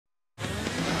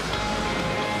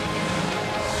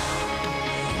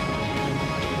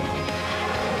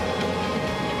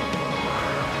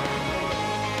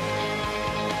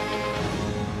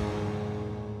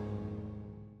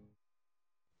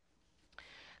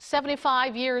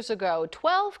75 years ago,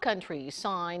 12 countries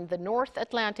signed the North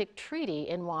Atlantic Treaty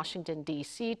in Washington,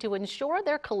 D.C. to ensure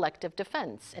their collective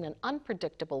defense in an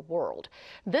unpredictable world.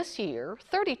 This year,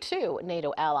 32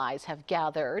 NATO allies have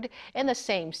gathered in the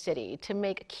same city to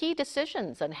make key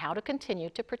decisions on how to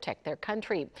continue to protect their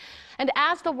country. And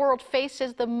as the world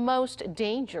faces the most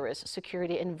dangerous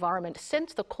security environment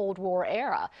since the Cold War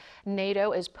era,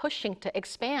 NATO is pushing to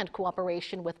expand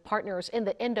cooperation with partners in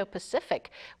the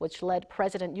Indo-Pacific, which led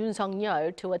President Yoon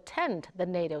Suk-yeol to attend the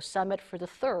NATO summit for the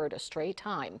third straight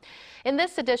time. In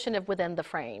this edition of Within the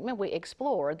Frame, we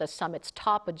explore the summit's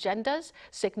top agendas,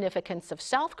 significance of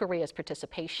South Korea's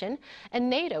participation, and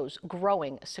NATO's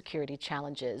growing security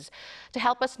challenges. To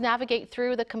help us navigate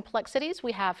through the complexities,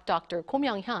 we have Dr.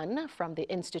 Myong-hyun from the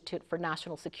Institute for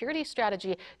National Security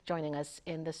Strategy joining us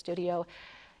in the studio.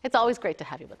 It's always great to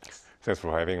have you with us. Thanks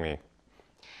for having me.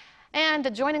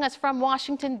 And joining us from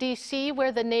Washington, D.C.,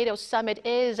 where the NATO summit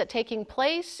is taking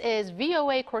place, is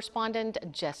VOA correspondent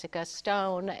Jessica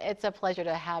Stone. It's a pleasure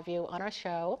to have you on our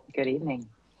show. Good evening.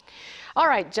 All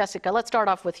right, Jessica, let's start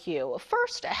off with you.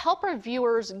 First, help our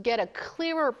viewers get a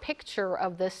clearer picture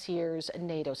of this year's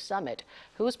NATO summit.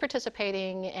 Who's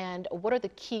participating and what are the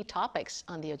key topics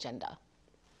on the agenda?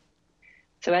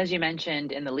 So as you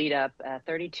mentioned in the lead up,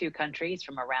 32 countries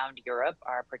from around Europe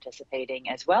are participating,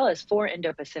 as well as 4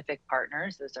 Indo-Pacific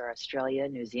partners. Those are Australia,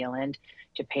 New Zealand,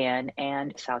 Japan,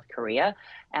 and South Korea.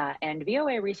 And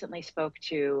VOA recently spoke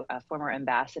to former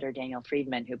Ambassador Daniel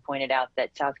Friedman, who pointed out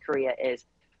that South Korea is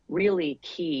really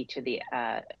key to the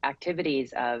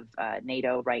activities of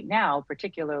NATO right now,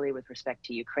 particularly with respect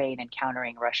to Ukraine and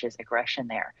countering Russia's aggression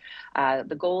there.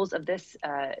 The goals of this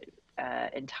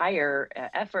entire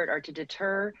effort are to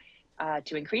deter,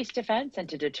 to increase defense and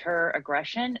to deter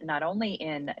aggression, not only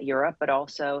in Europe, but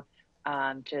also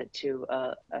to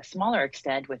a smaller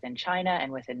extent within China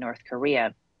and within North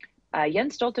Korea.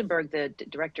 Jens Stoltenberg, the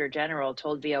Director General,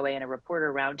 told VOA in a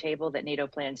reporter roundtable that NATO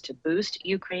plans to boost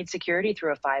Ukraine's security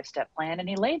through a 5-step plan, and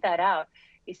he laid that out.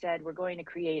 He said, we're going to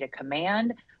create a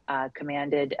command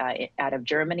commanded out of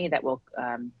Germany that will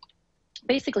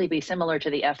basically be similar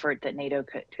to the effort that NATO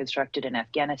constructed in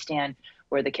Afghanistan,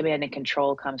 where the command and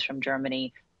control comes from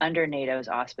Germany under NATO's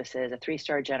auspices. A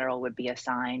 3-star general would be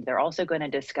assigned. They're also going to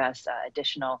discuss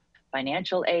additional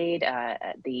financial aid,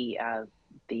 the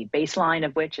baseline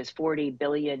of which is 40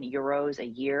 billion euros a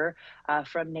year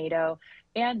from NATO.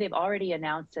 And they've already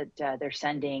announced that they're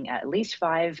sending at least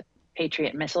 5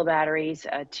 Patriot missile batteries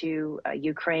to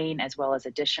Ukraine, as well as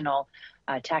additional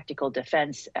tactical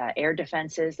defense, air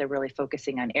defenses. They're really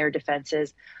focusing on air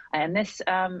defenses. And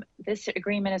this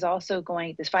agreement is also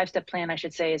going, this 5-step plan, I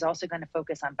should say, is also going to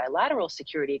focus on bilateral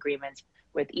security agreements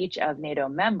with each of NATO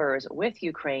members with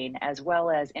Ukraine, as well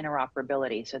as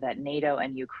interoperability, so that NATO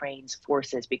and Ukraine's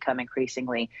forces become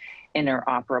increasingly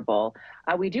interoperable.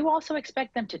 We do also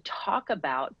expect them to talk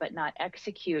about, but not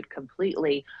execute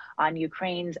completely, on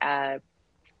Ukraine's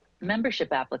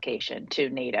membership application to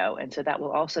NATO. And so that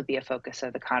will also be a focus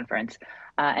of the conference.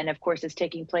 And of course, it's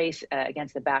taking place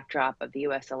against the backdrop of the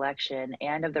US election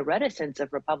and of the reticence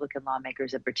of Republican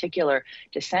lawmakers in particular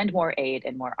to send more aid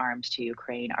and more arms to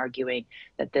Ukraine, arguing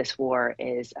that this war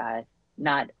is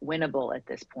not winnable at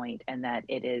this point and that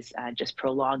it is just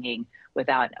prolonging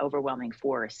without overwhelming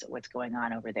force what's going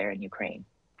on over there in Ukraine.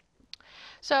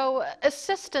 So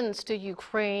assistance to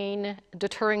Ukraine,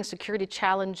 deterring security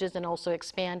challenges, and also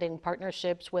expanding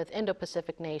partnerships with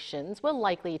Indo-Pacific nations will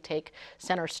likely take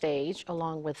center stage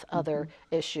along with other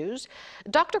issues.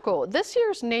 Dr. Ko, this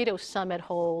year's NATO summit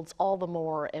holds all the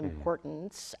more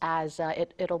importance as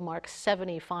it'll mark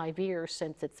 75 years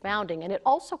since its founding. And it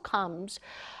also comes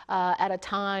at a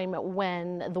time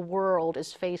when the world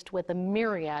is faced with a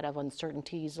myriad of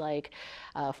uncertainties, like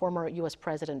former U.S.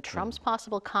 President Trump's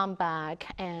possible comeback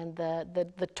and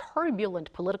the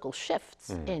turbulent political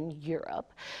shifts in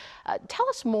Europe. Tell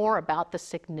us more about the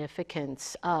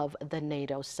significance of the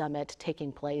NATO summit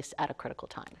taking place at a critical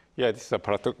time. Yeah, this is a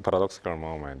paradoxical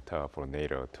moment for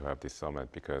NATO to have this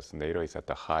summit, because NATO is at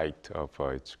the height of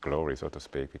its glory, so to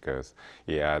speak, because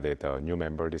it added a new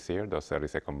member this year, the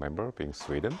 32nd member being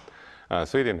Sweden.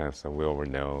 Sweden, as we all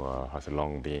know, has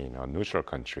long been a neutral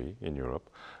country in Europe,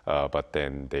 but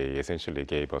then they essentially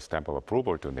gave a stamp of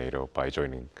approval to NATO by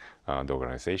joining the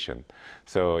organization.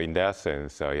 So in that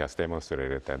sense, it has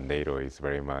demonstrated that NATO is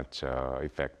very much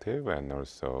effective and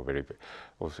also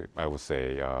I would say,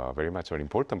 very much an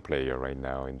important player right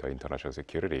now in the international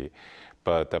security.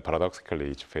 But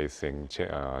paradoxically, it's facing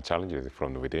challenges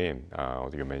from within.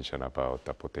 You mentioned about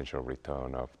the potential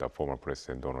return of the former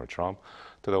President Donald Trump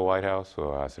to the White House,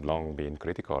 who has long been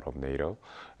critical of NATO,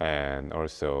 and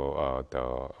also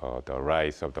the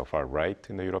rise of the far right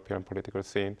in the European political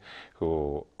scene,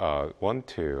 who want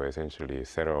to essentially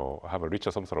reach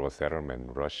some sort of a settlement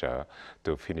in Russia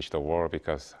to finish the war,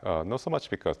 because not so much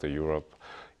because the Europe,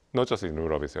 not just in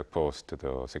Europe, is exposed to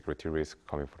the security risk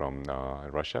coming from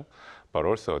Russia, but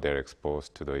also they're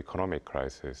exposed to the economic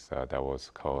crisis that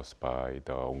was caused by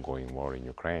the ongoing war in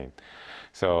Ukraine.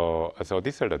 So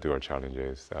these are the dual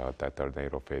challenges that the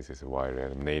NATO faces while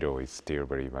NATO is still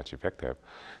very much effective.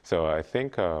 So I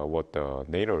think what the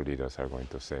NATO leaders are going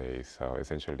to say is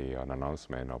essentially an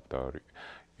announcement of the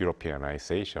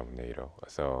Europeanization of NATO.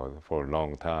 So for a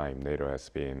long time, NATO has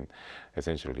been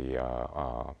essentially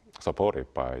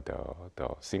supported by the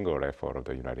single effort of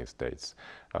the United States.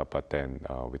 But then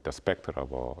with the specter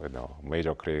of a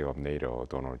major critic of NATO,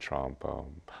 Donald Trump,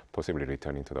 possibly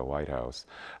returning to the White House,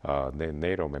 then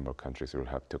NATO member countries will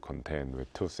have to contend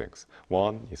with two things.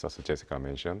 One is, as Jessica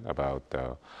mentioned, about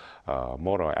the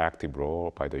more active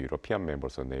role by the European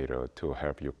members of NATO to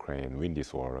help Ukraine win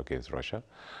this war against Russia.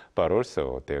 But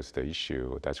also there's the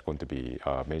issue that's going to be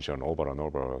mentioned over and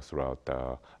over throughout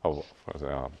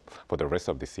for the rest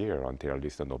of this year until at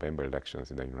least the November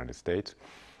elections in the United States,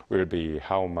 will be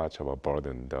how much of a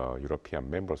burden the European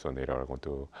members of NATO are going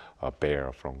to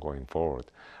bear from going forward.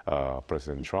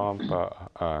 President Trump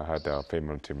had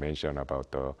famously mentioned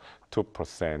about the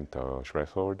 2%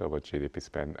 threshold of a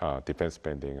GDP defense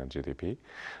spending on GDP,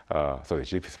 so the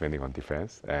GDP spending on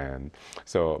defense. And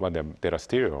so but there are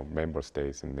still member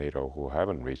states in NATO who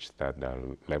haven't reached that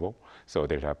level, so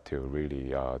they'll have to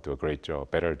really do a great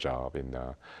job, better job in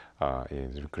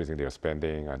increasing their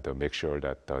spending and to make sure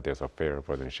that there's a fair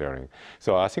burden sharing.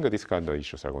 So I think these kind of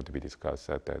issues are going to be discussed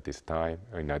at this time,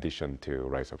 in addition to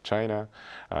rise of China,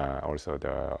 also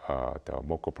the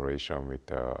more cooperation with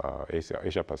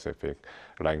Asia-Pacific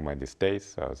like-minded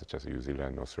states, such as New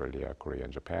Zealand, Australia, Korea,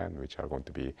 and Japan, which are going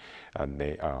to be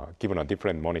given a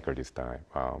different moniker this time,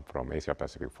 from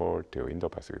Asia-Pacific 4 to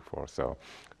Indo-Pacific 4. So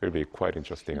it will be quite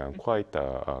interesting and quite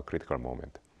a critical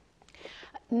moment.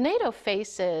 NATO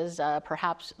faces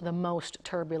perhaps the most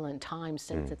turbulent time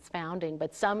since its founding,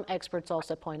 but some experts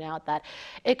also point out that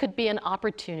it could be an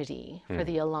opportunity for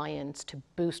the alliance to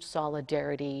boost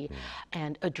solidarity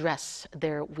and address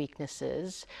their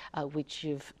weaknesses, which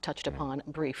you've touched upon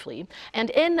briefly. And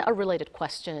in a related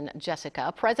question,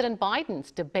 Jessica, President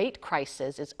Biden's debate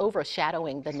crisis is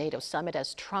overshadowing the NATO summit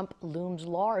as Trump looms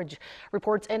large.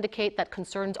 Reports indicate that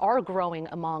concerns are growing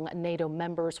among NATO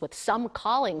members, with some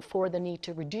calling for the need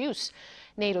to reduce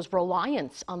NATO's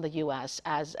reliance on the U.S.,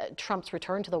 as Trump's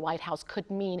return to the White House could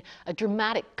mean a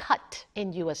dramatic cut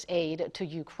in U.S. aid to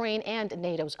Ukraine and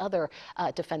NATO's other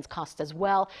defense costs as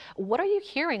well. What are you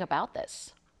hearing about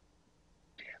this?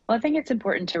 Well, I think it's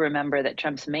important to remember that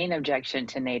Trump's main objection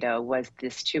to NATO was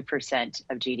this 2%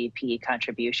 of GDP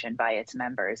contribution by its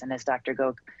members. And as Dr.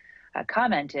 Go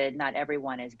commented, not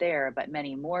everyone is there, but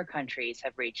many more countries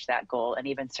have reached that goal and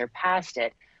even surpassed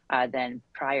it than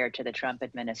prior to the Trump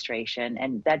administration.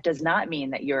 And that does not mean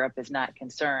that Europe is not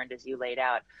concerned, as you laid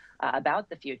out, about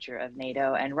the future of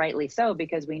NATO, and rightly so,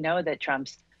 because we know that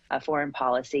Trump's foreign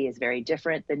policy is very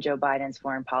different than Joe Biden's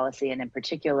foreign policy. And in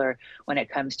particular, when it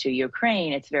comes to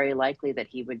Ukraine, it's very likely that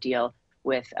he would deal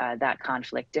with that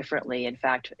conflict differently. In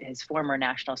fact, his former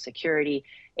national security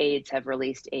aides have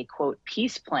released a, quote,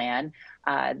 peace plan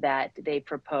that they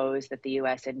propose that the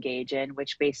U.S. engage in,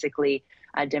 which basically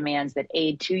demands that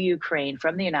aid to Ukraine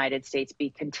from the United States be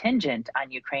contingent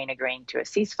on Ukraine agreeing to a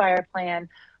ceasefire plan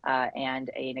and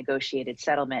a negotiated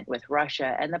settlement with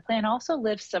Russia. And the plan also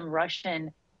lifts some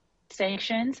Russian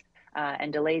sanctions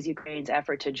and delays Ukraine's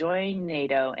effort to join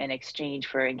NATO in exchange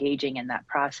for engaging in that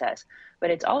process. But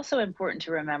it's also important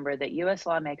to remember that U.S.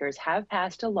 lawmakers have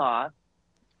passed a law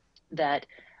that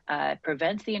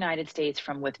prevents the United States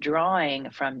from withdrawing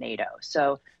from NATO.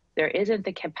 So there isn't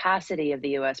the capacity of the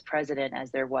U.S. president, as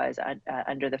there was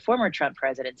under the former Trump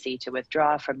presidency, to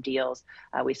withdraw from deals.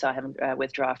 We saw him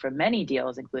withdraw from many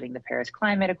deals, including the Paris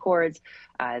Climate Accords,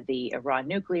 the Iran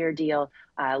nuclear deal.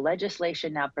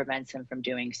 Legislation now prevents him from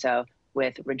doing so,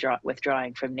 with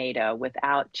withdrawing from NATO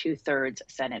without 2/3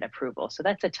 Senate approval. So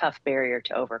that's a tough barrier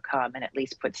to overcome, and at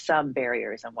least put some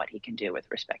barriers on what he can do with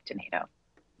respect to NATO.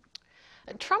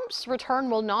 Trump's return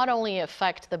will not only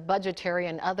affect the budgetary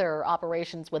and other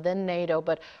operations within NATO,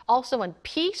 but also in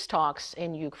peace talks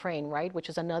in Ukraine, right? Which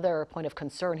is another point of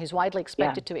concern. He's widely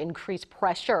expected to increase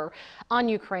pressure on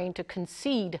Ukraine to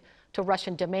concede to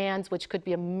Russian demands, which could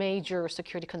be a major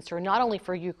security concern, not only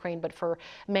for Ukraine, but for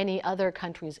many other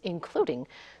countries, including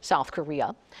South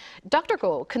Korea. Dr.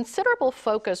 Go, considerable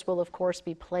focus will, of course,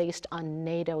 be placed on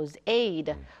NATO's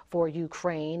aid for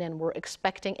Ukraine, and we're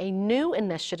expecting a new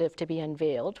initiative to be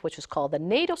unveiled, which is called the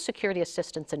NATO Security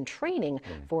Assistance and Training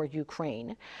for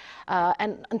Ukraine.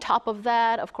 And on top of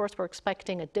that, of course, we're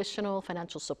expecting additional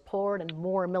financial support and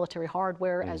more military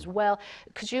hardware as well.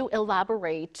 Could you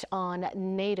elaborate on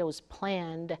NATO's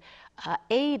planned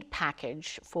aid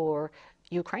package for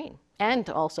Ukraine and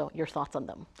also your thoughts on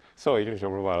them? So it is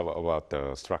about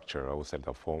the structure, I would say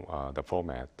the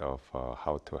format of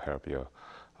how to help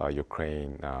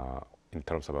Ukraine in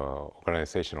terms of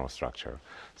organizational structure.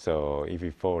 So if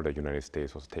before the United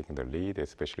States was taking the lead,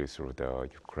 especially through the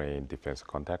Ukraine Defense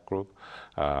Contact Group,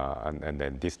 and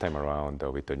then this time around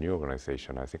with the new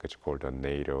organization, I think it's called the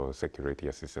NATO Security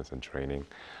Assistance and Training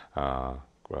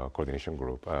Coordination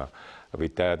Group.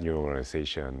 With that new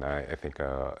organization, I think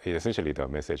essentially the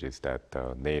message is that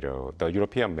NATO, the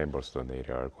European members of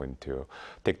NATO are going to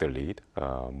take the lead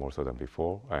more so than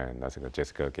before. And I think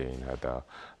Jessica again had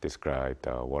described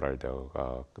what are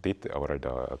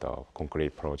the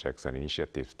concrete projects and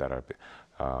initiatives that are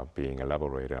being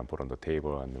elaborated and put on the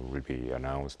table and will be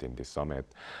announced in this summit.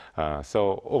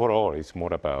 So overall, it's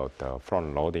more about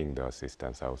front-loading the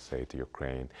assistance, I would say, to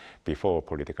Ukraine before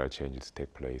political changes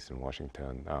take place in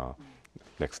Washington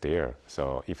next year.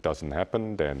 So if it doesn't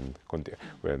happen, then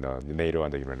when NATO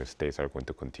and the United States are going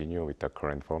to continue with the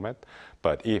current format.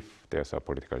 But if there's a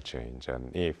political change and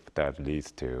if that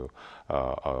leads to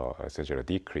essentially a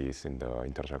decrease in the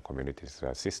international community's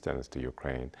assistance to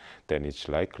Ukraine, then it's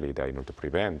likely that in order to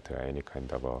prevent any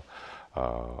kind of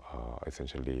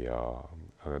essentially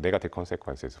negative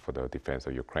consequences for the defense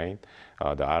of Ukraine,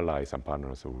 the allies and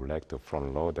partners would like to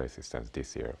front-load the assistance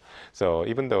this year. So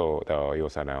even though it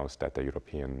was announced that the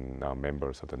European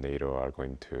members of the NATO are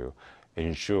going to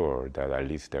ensure that at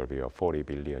least there will be 40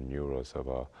 billion euros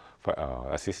of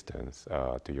assistance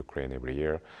to Ukraine every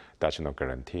year, that's not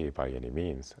guaranteed by any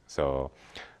means. So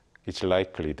it's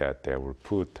likely that they will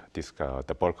put this,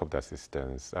 the bulk of the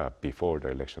assistance before the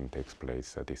election takes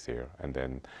place this year. And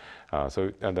then,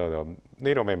 the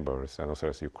NATO members and also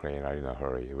as Ukraine are in a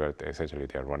hurry, where essentially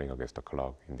they are running against the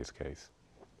clock in this case.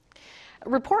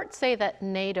 Reports say that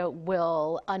NATO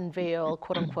will unveil,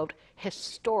 quote unquote,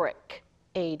 historic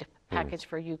aid package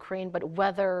for Ukraine, but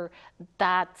whether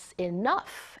that's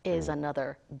enough is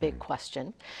another big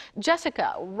question.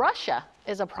 Jessica, Russia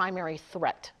is a primary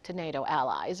threat to NATO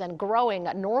allies, and growing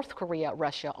North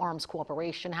Korea-Russia arms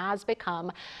cooperation has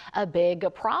become a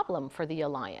big problem for the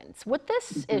alliance. Would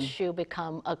this issue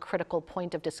become a critical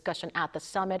point of discussion at the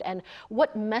summit, and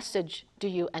what message do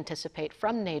you anticipate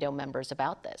from NATO members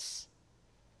about this?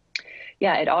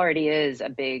 Yeah, it already is a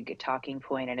big talking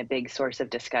point and a big source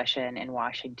of discussion in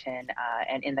Washington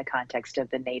and in the context of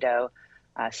the NATO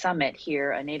summit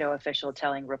here. A NATO official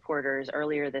telling reporters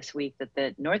earlier this week that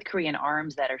the North Korean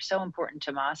arms that are so important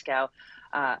to Moscow,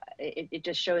 it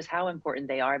just shows how important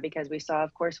they are, because we saw,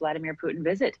 of course, Vladimir Putin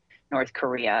visit North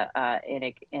Korea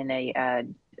in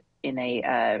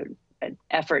a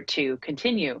effort to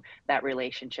continue that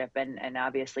relationship and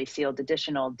obviously sealed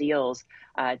additional deals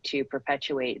to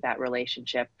perpetuate that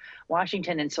relationship.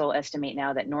 Washington and Seoul estimate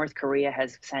now that North Korea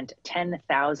has sent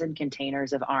 10,000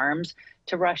 containers of arms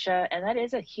to Russia, and that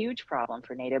is a huge problem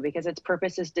for NATO because its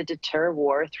purpose is to deter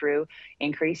war through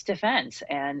increased defense,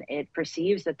 and it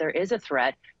perceives that there is a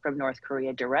threat from North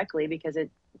Korea directly because it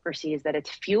perceives that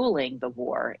it's fueling the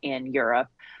war in Europe.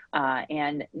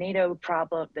 And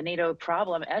the NATO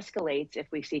problem escalates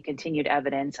if we see continued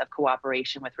evidence of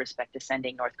cooperation with respect to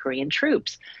sending North Korean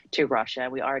troops to Russia.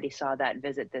 We already saw that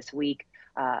visit this week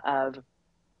of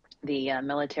the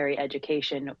military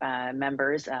education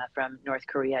members from North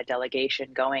Korea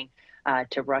delegation going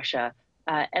to Russia.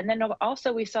 And then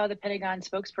also we saw the Pentagon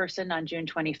spokesperson on June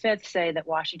 25th say that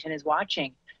Washington is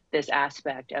watching this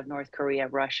aspect of North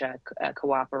Korea-Russia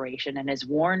cooperation and has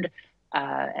warned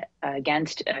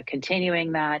against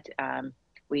continuing that.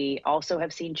 We also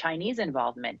have seen Chinese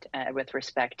involvement with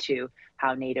respect to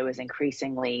how NATO is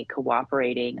increasingly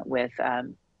cooperating with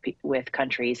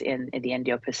countries in the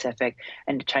Indo-Pacific,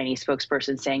 and a Chinese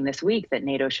spokesperson saying this week that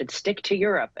NATO should stick to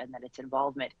Europe and that its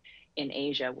involvement in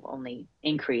Asia will only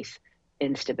increase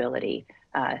instability.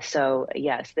 So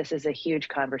yes, this is a huge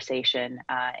conversation,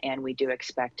 and we do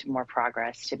expect more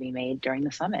progress to be made during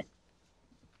the summit.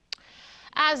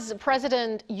 As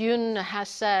President Yoon has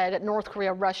said, North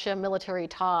Korea-Russia military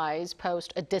ties pose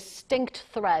a distinct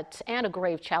threat and a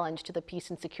grave challenge to the peace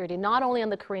and security, not only on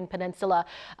the Korean Peninsula,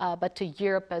 but to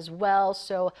Europe as well.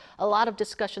 So a lot of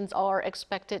discussions are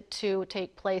expected to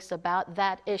take place about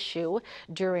that issue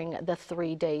during the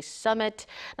three-day summit.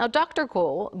 Now, Dr.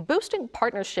 Go, boosting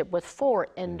partnership with four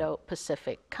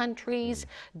Indo-Pacific countries,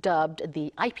 dubbed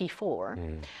the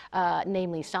IP4,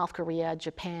 namely South Korea,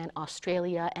 Japan,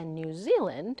 Australia, and New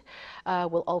Zealand,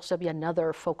 will also be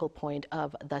another focal point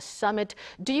of the summit.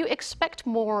 Do you expect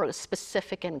more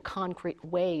specific and concrete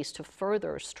ways to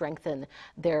further strengthen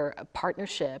their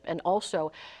partnership, and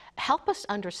also help us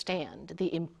understand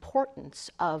the importance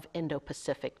of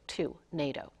Indo-Pacific to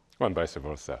NATO? And vice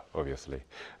versa, obviously.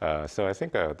 So I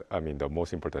think, the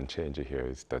most important change here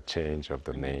is the change of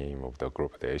the name of the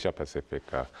group, the Asia-Pacific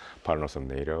Partners of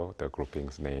NATO. The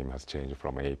grouping's name has changed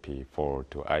from AP4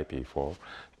 to IP4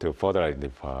 to further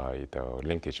identify the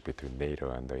linkage between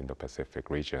NATO and the Indo-Pacific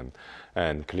region.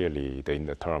 And clearly,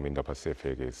 the term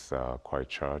Indo-Pacific is quite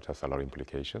charged, has a lot of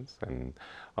implications. And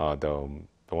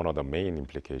one of the main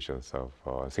implications of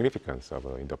significance of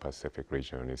the Indo-Pacific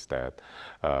region is that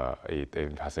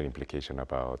it has an implication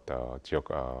about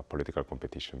geopolitical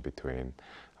competition between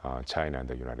China and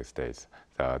the United States.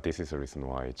 This is the reason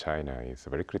why China is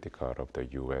very critical of the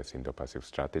U.S. Indo-Pacific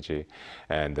strategy,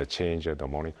 and the change of the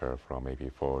moniker from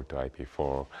AP4 to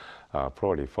IP4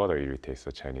 probably further irritates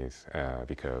the Chinese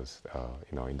because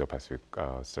Indo-Pacific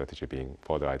strategy being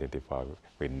further identified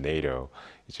with NATO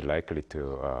is likely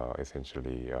to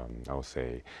essentially, I would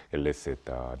say, elicit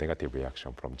negative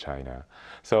reaction from China.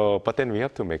 So, but then we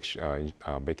have to make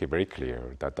it very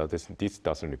clear that this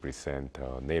doesn't represent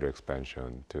NATO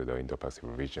expansion to the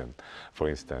Indo-Pacific region. For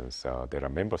instance, there are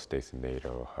member states in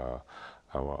NATO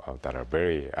that are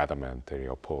very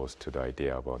adamantly opposed to the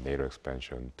idea of a NATO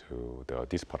expansion to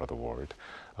this part of the world,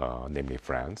 namely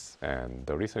France. And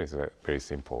the reason is very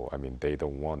simple. I mean, they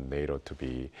don't want NATO to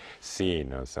be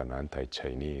seen as an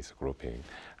anti-Chinese grouping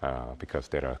because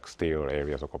there are still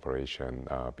areas of cooperation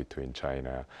between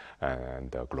China and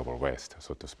the global West,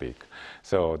 so to speak.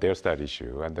 So there's that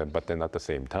issue. But then at the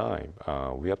same time,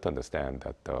 we have to understand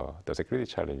that the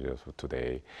security challenges of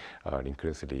today are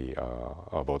increasingly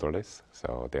borderless.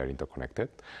 So they are interconnected.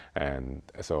 And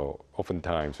so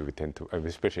oftentimes we tend to,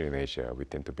 especially in Asia, we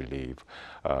tend to believe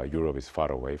Europe is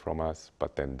far away from us.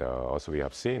 But then also we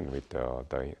have seen with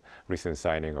the recent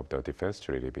signing of the defense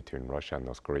treaty between Russia and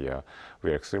North Korea,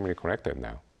 we are extremely connected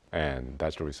now. And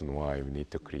that's the reason why we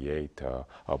need to create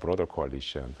a broader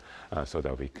coalition so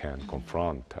that we can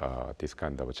confront these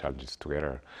kind of challenges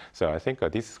together. So I think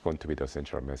this is going to be the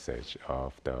central message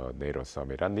of the NATO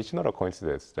summit. And it's not a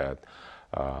coincidence that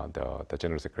the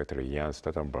General Secretary Jens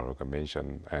Stoltenberg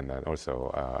mentioned, and then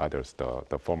also others,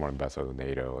 the former ambassador of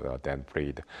NATO, Dan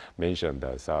Fried, mentioned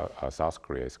that South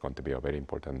Korea is going to be a very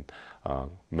important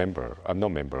member, not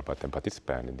member, but a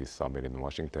participant in this summit in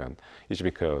Washington. It's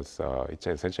because it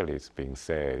essentially is being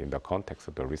said in the context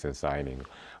of the recent signing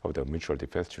of the mutual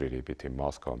defense treaty between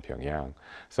Moscow and Pyongyang.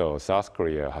 So South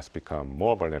Korea has become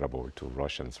more vulnerable to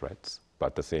Russian threats. But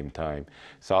at the same time,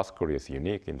 South Korea is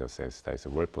unique in the sense that it's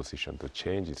well positioned to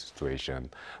change its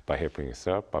situation by helping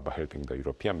itself, but by helping the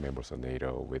European members of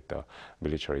NATO with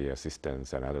military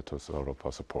assistance and other sort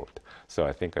of support. So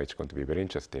I think it's going to be very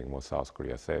interesting what South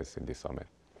Korea says in this summit.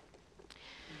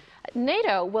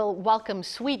 NATO will welcome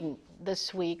Sweden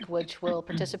this week, which will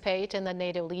participate in the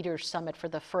NATO Leaders Summit for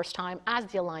the first time as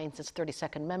the alliance's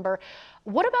 32nd member.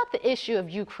 What about the issue of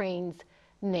Ukraine's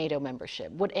NATO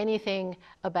membership? Would anything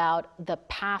about the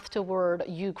path toward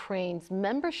Ukraine's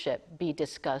membership be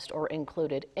discussed or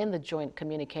included in the joint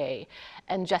communique?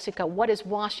 And Jessica, what is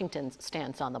Washington's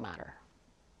stance on the matter?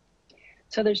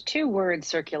 So there's two words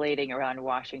circulating around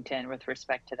Washington with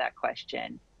respect to that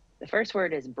question. The first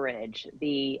word is bridge.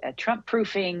 The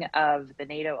Trump-proofing of the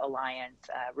NATO alliance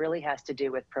really has to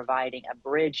do with providing a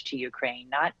bridge to Ukraine,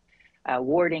 not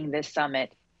awarding this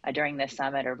summit during this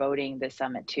summit or voting this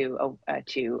summit to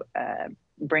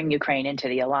bring Ukraine into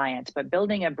the alliance, but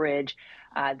building a bridge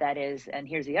that is, and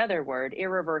here's the other word,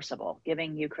 irreversible,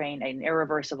 giving Ukraine an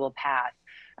irreversible path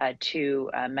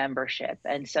to membership.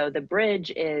 And so the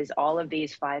bridge is all of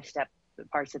these parts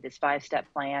of this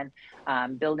five-step plan,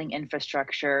 building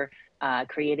infrastructure,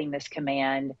 creating this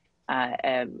command,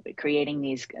 creating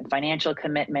these financial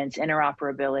commitments,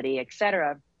 interoperability, et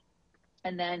cetera.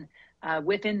 And then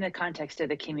within the context of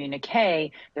the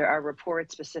communique, there are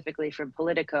reports specifically from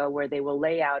Politico where they will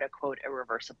lay out a, quote,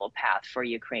 irreversible path for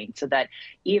Ukraine, so that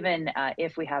even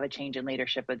if we have a change in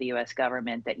leadership of the U.S.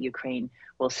 government, that Ukraine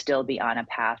will still be on a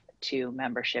path to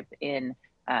membership in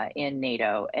in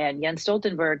NATO. And Jens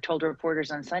Stoltenberg told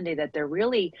reporters on Sunday that they're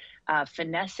really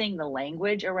finessing the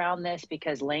language around this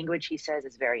because language, he says,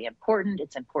 is very important.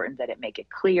 It's important that it make it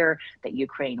clear that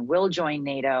Ukraine will join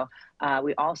NATO.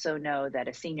 We also know that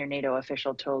a senior NATO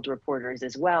official told reporters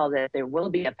as well that there will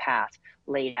be a path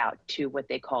laid out to what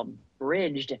they call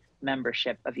bridged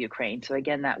membership of Ukraine. So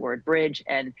again, that word bridge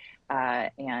and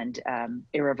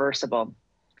irreversible.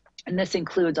 And this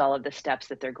includes all of the steps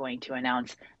that they're going to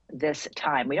announce this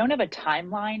time. We don't have a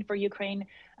timeline for Ukraine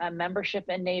membership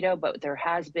in NATO, but there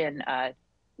has been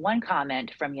one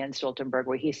comment from Jens Stoltenberg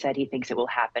where he said he thinks it will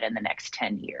happen in the next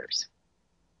 10 years.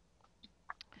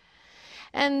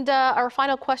 And our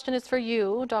final question is for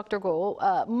you, Dr.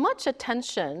 Go. Much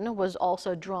attention was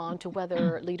also drawn to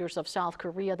whether leaders of South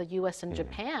Korea, the U.S., and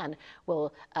Japan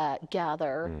will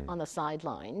gather on the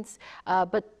sidelines.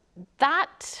 But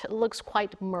that looks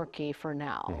quite murky for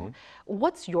now.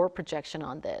 What's your projection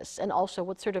on this? And also,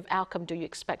 what sort of outcome do you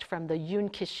expect from the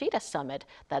Yoon-Kishida summit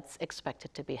that's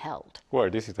expected to be held? Well,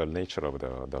 this is the nature of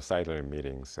the sideline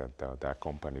meetings that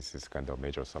accompanies this kind of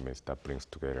major summits that brings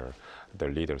together the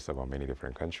leaders of many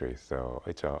different countries. So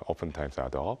it's oftentimes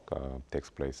ad hoc, takes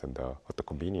place at the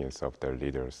convenience of the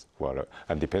leaders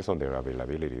and depends on their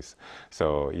availabilities.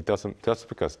 So it doesn't, just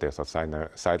because there's a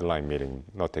sideline meeting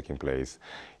not taking place,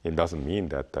 it doesn't mean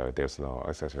that there's no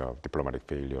essential diplomatic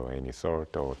failure of any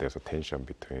sort, or there's a tension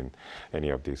between any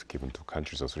of these given two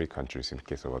countries or three countries in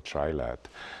case of a trilat.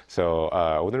 So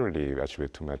I wouldn't really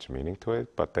attribute too much meaning to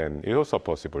it, but then it's also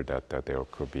possible that there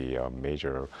could be a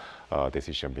major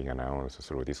decision being announced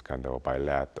through this kind of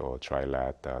bilat or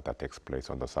trilat that takes place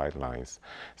on the sidelines.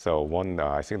 So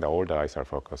I think that all the eyes are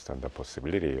focused on the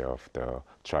possibility of the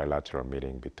trilateral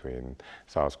meeting between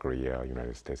South Korea,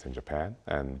 United States, and Japan,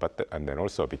 and then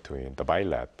also between the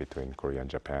bilat between Korea and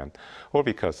Japan, or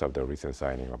because of the recent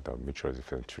signing of the mutual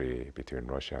defense treaty between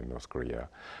Russia and North Korea.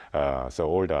 So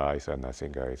all the eyes, and I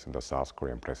think, is on the South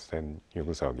Korean President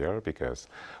Yoon Suk-yeol, because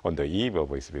on the eve of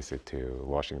his visit to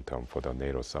Washington for the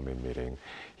NATO summit meeting,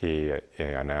 he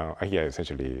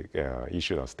essentially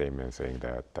issued a statement saying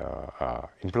that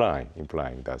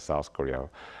implying that South Korea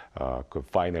could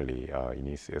finally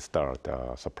start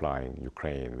supplying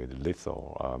Ukraine with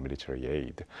lethal military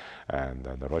aid, and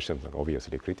the Russians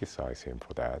obviously criticize him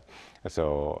for that.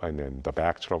 So, and then the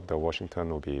backdrop of Washington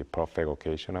will be a perfect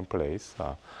occasion and place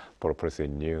for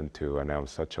President Yoon to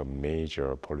announce such a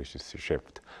major policy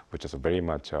shift, which is very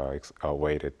much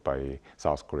awaited by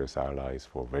South Korea's allies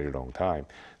for a very long time.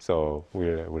 So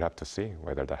we'll have to see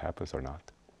whether that happens or not.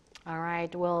 All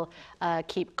right, we'll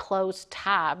keep close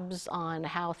tabs on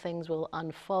how things will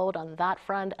unfold on that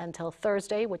front until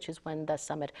Thursday, which is when the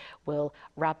summit will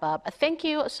wrap up. Thank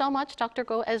you so much, Dr.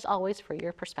 Go, as always, for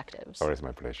your perspectives. Always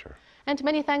my pleasure. And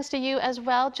many thanks to you as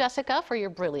well, Jessica, for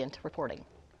your brilliant reporting.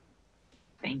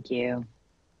 Thank you.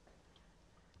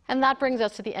 And that brings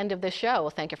us to the end of the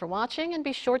show. Thank you for watching, and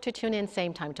be sure to tune in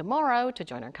same time tomorrow to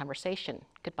join our conversation.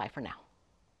 Goodbye for now.